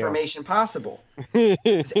Thank you. information possible.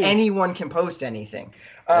 'Cause anyone can post anything.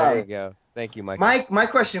 There you go. Thank you, Michael. My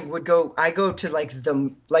question would go. I go to like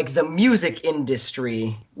the music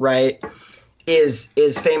industry, right? Is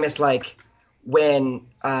famous like when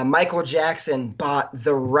Michael Jackson bought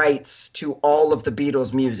the rights to all of the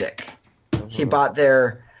Beatles music. He bought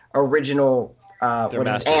their original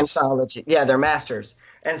anthology. Yeah, their masters.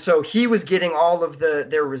 And so he was getting all of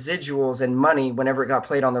their residuals and money whenever it got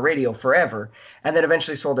played on the radio forever, and then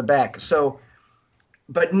eventually sold it back. So,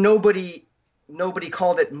 but nobody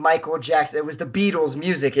called it Michael Jackson. It was the Beatles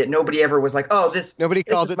music. Nobody ever was like, "Oh, this." Nobody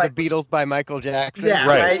this called is it Michael the Beatles by Michael Jackson. Yeah,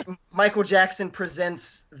 Right. right. Michael Jackson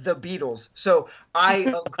presents the Beatles. So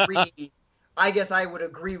I agree. I guess I would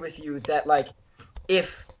agree with you that like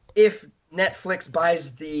if Netflix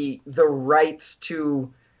buys the rights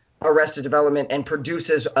to Arrested Development and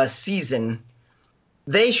produces a season,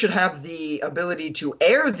 they should have the ability to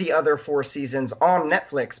air the other 4 seasons on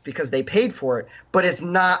Netflix because they paid for it, but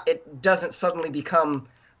it doesn't suddenly become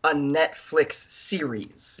a Netflix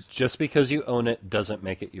series. Just because you own it doesn't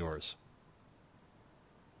make it yours.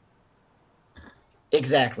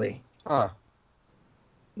 Exactly. Huh.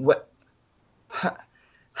 What?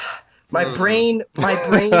 My brain like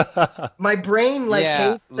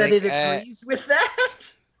Yeah, hates that like, it agrees with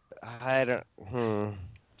that. I don't.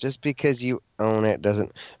 Just because you own it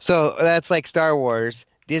doesn't. So that's like Star Wars.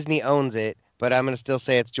 Disney owns it, but I'm gonna still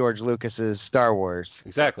say it's George Lucas's Star Wars.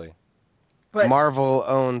 Exactly. But Marvel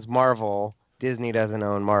owns Marvel. Disney doesn't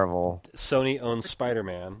own Marvel. Sony owns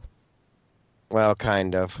Spider-Man. Well,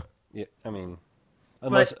 kind of. Yeah, I mean,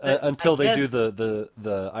 unless until they do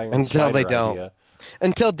the Iron Until Spider they don't. idea.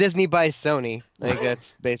 Until Disney buys Sony. I think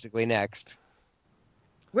that's basically next.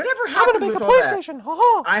 whatever happened with all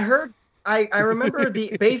that? I heard. I remember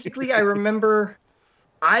I remember.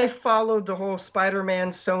 I followed the whole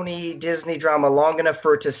Spider-Man Sony Disney drama long enough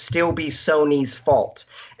for it to still be Sony's fault.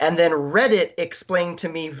 And then Reddit explained to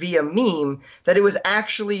me via meme that it was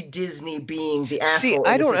actually Disney being the asshole. See, in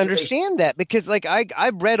I the don't situation. understand that because like I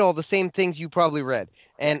read all the same things you probably read.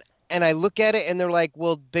 And I look at it and they're like,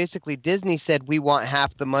 well, basically Disney said we want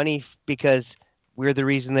half the money because we're the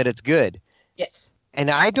reason that it's good. Yes.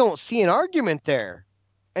 And I don't see an argument there.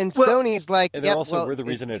 And Well, Sony's like, and yeah, also well, we're the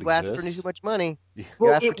reason you it asked for exists. too much money. You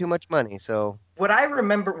Well, asked for too much money, so what I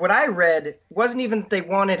read wasn't even that they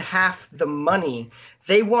wanted half the money.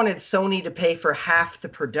 They wanted Sony to pay for half the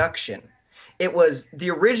production. It was the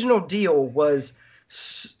original deal was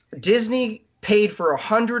Disney paid for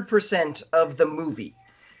 100% of the movie.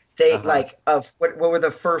 They of what were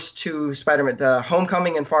the first 2 Spider-Man, the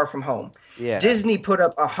Homecoming and Far From Home. yeah. Disney put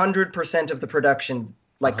up 100% of the production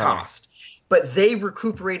cost, but they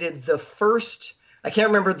recuperated the first. I can't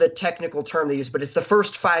remember the technical term they used, but it's the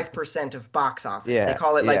first 5% of box office. Yeah, They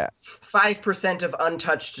call it yeah. 5% of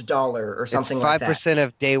untouched dollar or something like that. 5%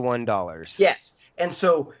 of day $1. Yes, and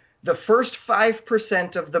so the first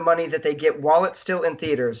 5% of the money that they get while it's still in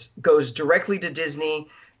theaters goes directly to Disney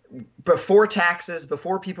before taxes,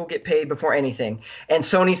 before people get paid, before anything. And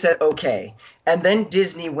Sony said, okay. And then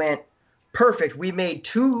Disney went, perfect. We made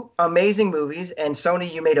 2 amazing movies, and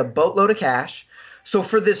Sony, you made a boatload of cash. So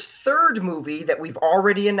for this 3rd movie that we've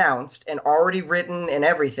already announced and already written and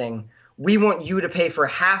everything, we want you to pay for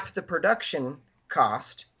half the production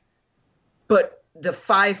cost, but the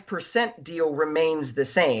 5% deal remains the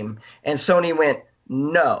same. And Sony went,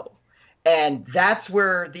 no. And that's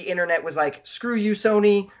where the internet was like, screw you,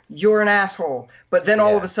 Sony, you're an asshole. But then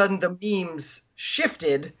all of a sudden the memes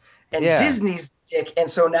shifted and Disney's dick.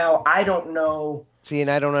 And so now I don't know. See,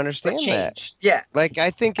 and I don't understand that. Yeah. Like,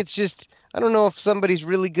 I think it's just, I don't know if somebody's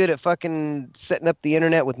really good at fucking setting up the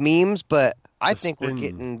internet with memes, but I think we're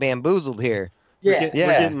getting bamboozled here.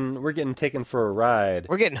 Yeah. We're getting taken for a ride.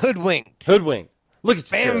 We're getting hoodwinked. Look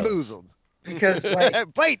at bamboozled. Because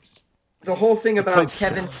like Bite. The whole thing about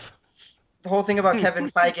Kevin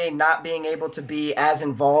Feige not being able to be as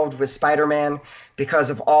involved with Spider-Man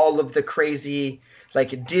because of all of the crazy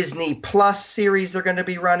like Disney Plus series they're going to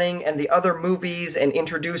be running and the other movies and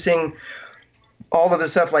introducing all of the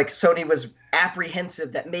stuff, like Sony was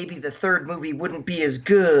apprehensive that maybe the third movie wouldn't be as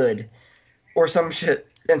good or some shit.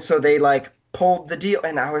 And so they like pulled the deal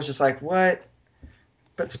and I was just like, what?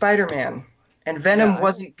 But Spider-Man and Venom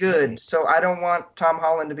wasn't good. So I don't want Tom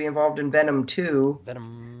Holland to be involved in Venom 2.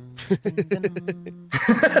 Venom.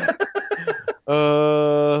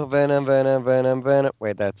 Venom.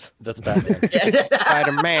 Wait, that's Batman.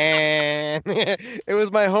 Spider-Man. It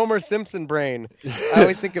was my Homer Simpson brain. I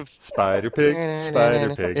always think of Spider-Pig.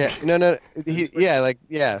 Yeah, no.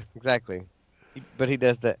 Exactly. But he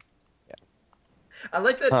does that. Yeah. I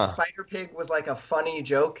like that Spider-Pig was like a funny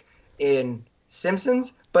joke in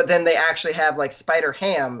Simpsons, but then they actually have like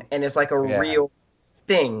Spider-Ham, and it's like a real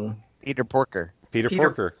thing. Peter Porker.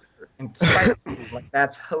 And Spider-Pig, like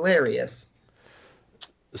that's hilarious.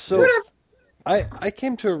 So, I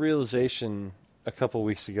came to a realization a couple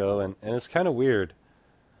weeks ago, and it's kind of weird.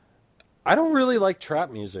 I don't really like trap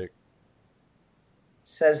music.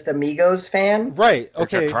 Says the Migos fan. Right.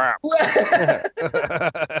 Okay.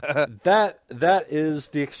 that is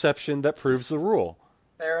the exception that proves the rule.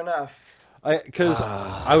 Fair enough. Because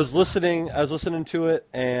I was listening to it,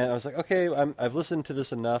 and I was like, okay, I've listened to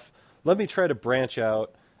this enough. Let me try to branch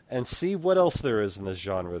out and see what else there is in this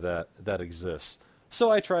genre that exists. So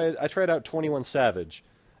I tried out 21 Savage,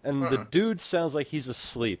 and the dude sounds like he's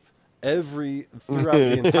asleep throughout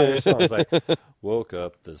the entire song. It's like, woke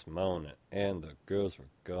up this morning and the girls were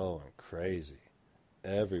going crazy.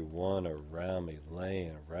 Everyone around me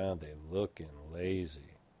laying around, they looking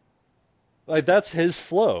lazy. Like that's his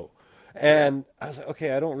flow. And I was like,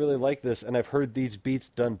 okay, I don't really like this, and I've heard these beats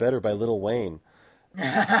done better by Lil Wayne.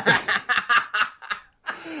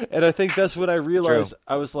 And I think that's when I realized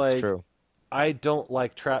I was like, I don't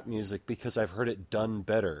like trap music because I've heard it done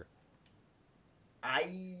better. I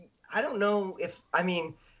don't know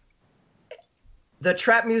the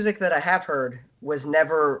trap music that I have heard was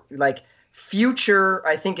never like Future.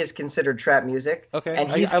 I think is considered trap music. Okay,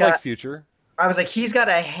 and I like Future. I was like, he's got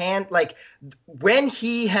a hand like when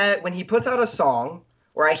he puts out a song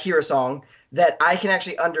or I hear a song that I can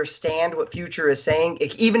actually understand what Future is saying,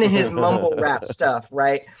 even in his mumble rap stuff,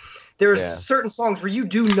 right? There's certain songs where you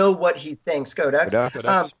do know what he thinks, Codex.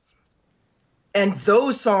 And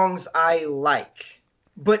those songs I like.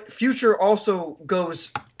 But Future also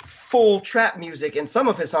goes full trap music in some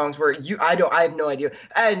of his songs where I have no idea.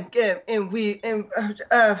 And we and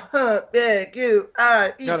I'm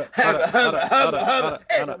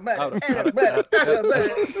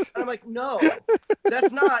like, no,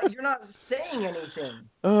 that's not. You're not saying anything.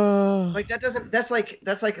 Like that doesn't. That's like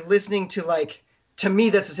listening to like. To me,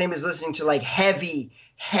 that's the same as listening to like heavy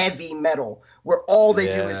metal, where all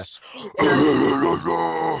they do is.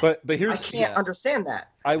 But here's I can't understand that.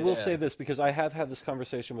 I will say this because I have had this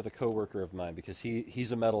conversation with a coworker of mine because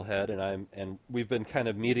he's a metalhead and we've been kind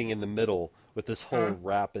of meeting in the middle with this whole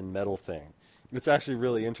rap and metal thing. It's actually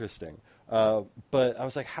really interesting. But I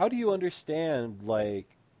was like, how do you understand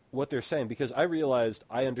like what they're saying? Because I realized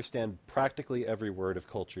I understand practically every word of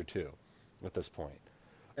Culture 2 at this point.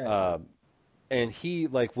 And he,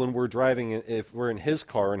 like, when we're driving, if we're in his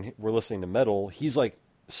car and we're listening to metal, he's, like,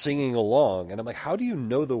 singing along. And I'm like, how do you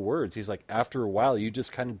know the words? He's like, after a while, you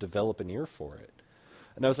just kind of develop an ear for it.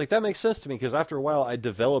 And I was like, that makes sense to me, because after a while, I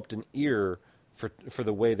developed an ear for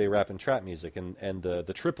the way they rap in trap music and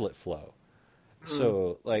the triplet flow.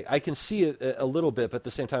 So, like, I can see it a little bit, but at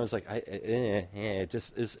the same time, it's like,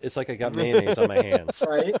 it's like I got mayonnaise on my hands.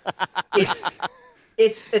 Right?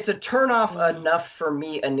 It's a turn off enough for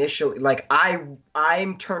me initially. Like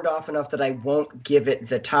I'm turned off enough that I won't give it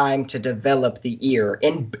the time to develop the ear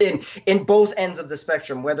in both ends of the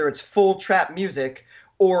spectrum, whether it's full trap music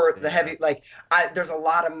or the heavy. Like there's a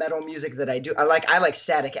lot of metal music that I do. I like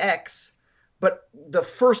Static X, but the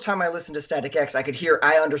first time I listened to Static X, I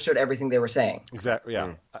understood everything they were saying. Exactly.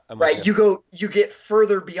 Yeah. Right. You get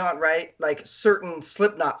further beyond, right? Like certain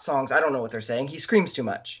Slipknot songs, I don't know what they're saying. He screams too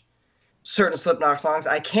much. certain Slipknot songs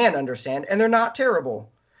I can understand, and they're not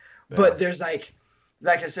terrible. But there's like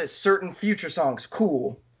I said, certain Future songs,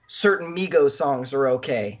 cool. Certain Migos songs are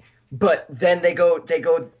okay. But then they go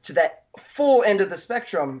to that full end of the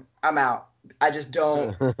spectrum. I'm out. I just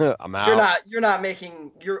don't. I'm out.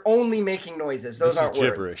 You're only making noises. Those This is aren't words.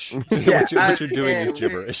 gibberish. Yeah, what you're doing is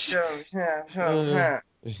gibberish. That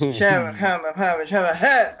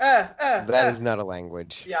is not a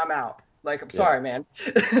language. Yeah, I'm out. Like, I'm sorry, man.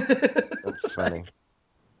 That's funny.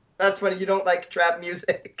 That's funny. You don't like trap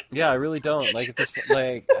music. Yeah, I really don't like at this.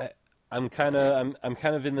 Like, I'm kind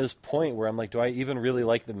of in this point where I'm like, do I even really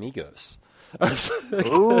like the Migos?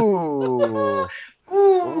 Ooh.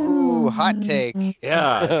 Ooh, hot take.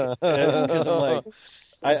 Yeah, because I'm like,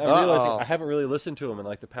 I'm realizing Uh-oh. I haven't really listened to them in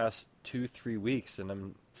like the past 2-3 weeks, and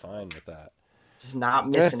I'm fine with that. Just not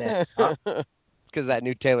missing it. Because that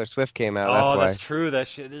new Taylor Swift came out. That's Oh, why. that's true. That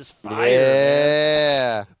shit is fire, man.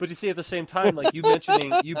 Yeah. But you see, at the same time, like you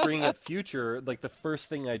bringing up Future, like the first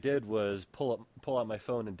thing I did was pull out my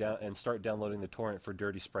phone and start downloading the torrent for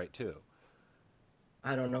Dirty Sprite 2.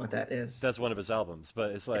 I don't know what that is. That's one of his albums, but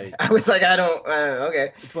it's like, I was like, I don't.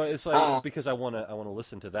 Okay. but it's like because I wanna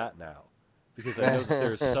listen to that now, because I know that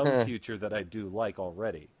there's some Future that I do like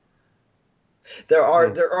already. There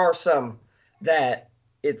are some that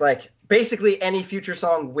it's like basically any Future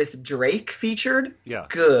song with Drake featured. Yeah.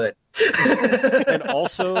 Good. And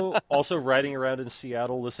also riding around in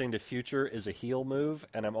Seattle listening to Future is a heel move,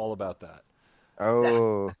 and I'm all about that.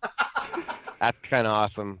 Oh. That's kind of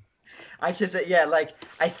awesome. I just yeah, like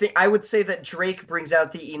I would say that Drake brings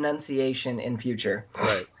out the enunciation in Future.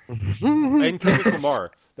 Right. And Kendrick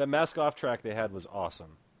Lamar, that Mask Off track they had was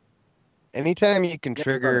awesome. Anytime you can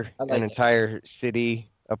trigger I like an it. entire city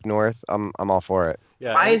up north, I'm all for it.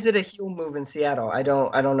 Yeah. Why is it a heel move in Seattle? I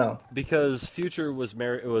don't know. Because Future was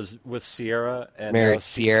married. It was with Sierra and Married now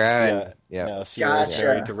Sierra Yeah. and- yeah. Now Sierra's Gotcha.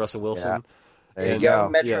 married to Russell Wilson. There you And, go.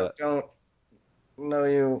 Young Metro Yeah.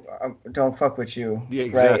 don't fuck with you. Yeah,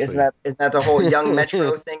 Right? exactly. Isn't that the whole Young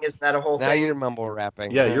Metro thing? Isn't that a whole Now thing? you're mumble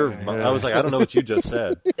rapping. Yeah, I was like, I don't know what you just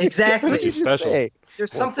said. Exactly. But you special. Say,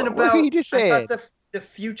 There's something what about were you just I saying? thought the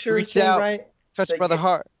Future Reach thing, out. right? touch Like, brother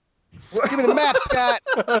heart. Give me the map, Scott.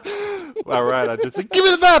 All right, I did say, give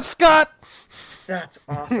me the map, Scott. That's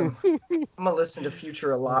awesome. I'm gonna listen to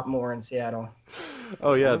Future a lot more in Seattle.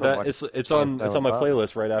 Oh yeah, don't know what it's on my about.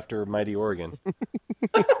 playlist right after Mighty Oregon.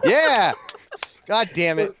 Yeah. God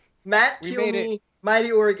damn it. Matt We Kill made it. Me,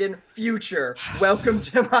 Mighty Oregon, Future. Welcome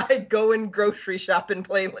to my going grocery shopping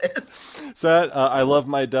playlist. So that I Love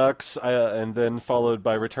My Ducks, and then followed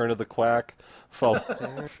by Return of the Quack, followed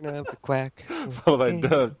The quack.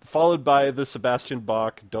 followed by the Sebastian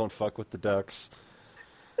Bach Don't Fuck with the Ducks,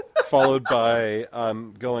 followed by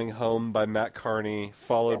Going Home by Matt Carney,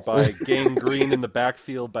 followed by Gangrene in the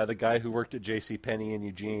Backfield by the guy who worked at JCPenney in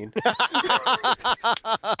Eugene.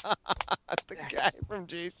 The guy from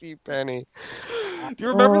J.C. Penney. Do you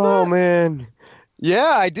remember Oh that? man. Yeah,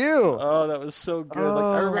 I do. Oh, that was so good. Like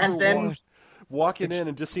I Oh, remember and then- walking in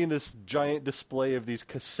and just seeing this giant display of these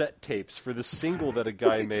cassette tapes for the single that a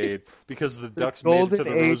guy made because the Ducks made it to the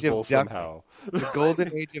golden Rose age of Bowl Duck. somehow. The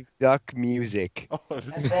golden age of duck music. Oh, it was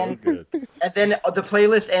And so then- good. And then the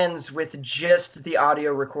playlist ends with just the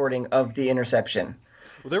audio recording of the interception.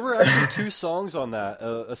 Well, there were actually two songs on that,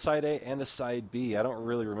 a side A and a side B. I don't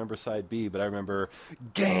really remember side B, but I remember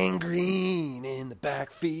Gangrene in the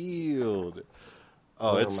Backfield.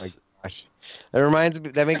 Oh, my it's gosh.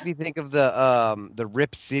 That makes me think of the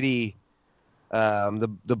Rip City,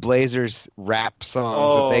 the Blazers rap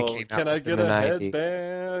songs that they came out can I with get in a the 90s.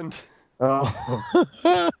 headband?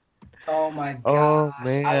 Oh. Oh my Oh, gosh!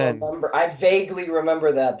 man. I vaguely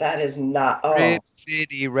remember that. That is not. Oh. Rip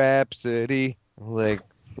City Rhapsody. Like,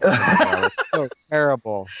 it's so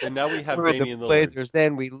terrible. And now we have We're the Damian Lillard. Blazers,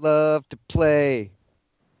 and we love to play.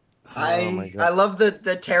 Oh my I God. love the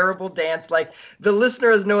terrible dance. Like the listener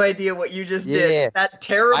has no idea what you just Yeah. did. That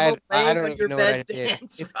terrible I laying don't on even your know what I bed did.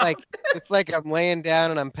 dance. It's like I'm laying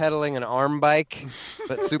down and I'm pedaling an arm bike,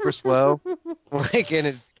 but super slow. Like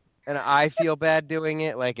and I feel bad doing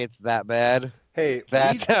it. Like it's that bad. Hey,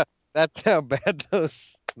 That's how bad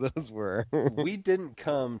those were. we didn't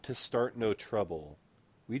come to start no trouble.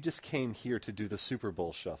 We just came here to do the Super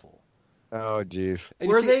Bowl shuffle. Oh jeez. And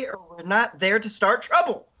you Were see, they or were not there to start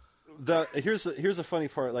trouble? here's a funny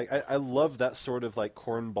part. Like I love that sort of like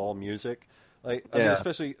cornball music. Like I mean, Yeah.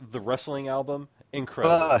 especially the wrestling album,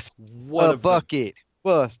 incredible. Bust One a of the- bucket.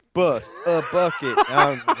 Bust a bucket.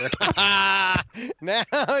 Now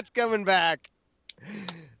it's coming back.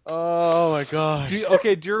 Oh my gosh. Do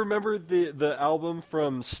you remember the album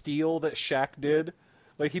from Steel that Shaq did?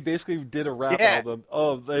 Like he basically did a rap Yeah. album.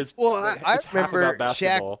 Oh, it's, Well, I it's half remember about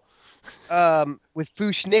basketball. With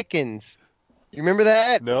Fushnikins. You remember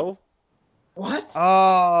that? No? What?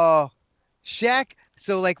 Oh, Shaq.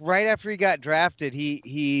 So like right after he got drafted,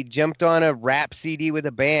 he jumped on a rap CD with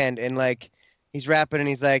a band and like he's rapping and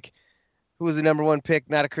he's like, "Who was the number one pick?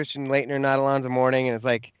 Not a Christian Laettner, not Alonzo Mourning," and it's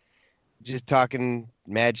like just talking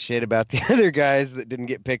mad shit about the other guys that didn't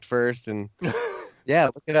get picked first. And yeah,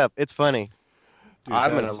 look it up. It's funny. Dude,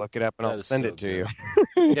 I'm that gonna is- look it up and that I'll is send so it to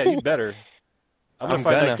good. Yeah, you better. I'm gonna I'm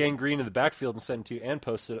find gonna. that gangrene in the backfield and send it to you, and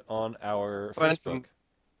post it on our Find Facebook. some-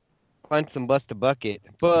 Find some bust a bucket.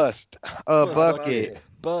 Bust a bucket.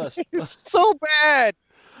 Bust. It's so bad.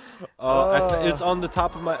 It's on the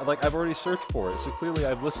top of my. Like I've already searched for it, so clearly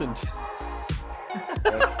I've listened.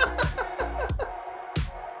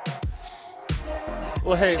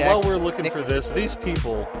 Well, hey, Jack, while we're looking for this, these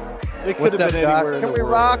people, they could What's have up, been Doc? anywhere in Can the we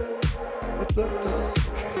world. rock? What's up,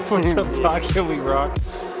 Doc? What's up, Doc? Can we rock?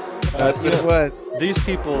 That's You what it know, was. these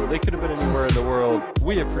people, they could have been anywhere in the world.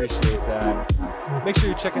 We appreciate that. Make sure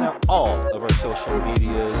you're checking out all of our social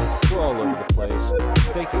medias. We're all over the place.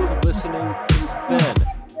 Thank you for listening. This has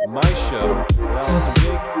been my show with Alex and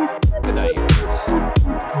Jake. Good night, universe.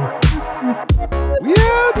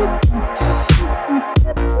 Yeah.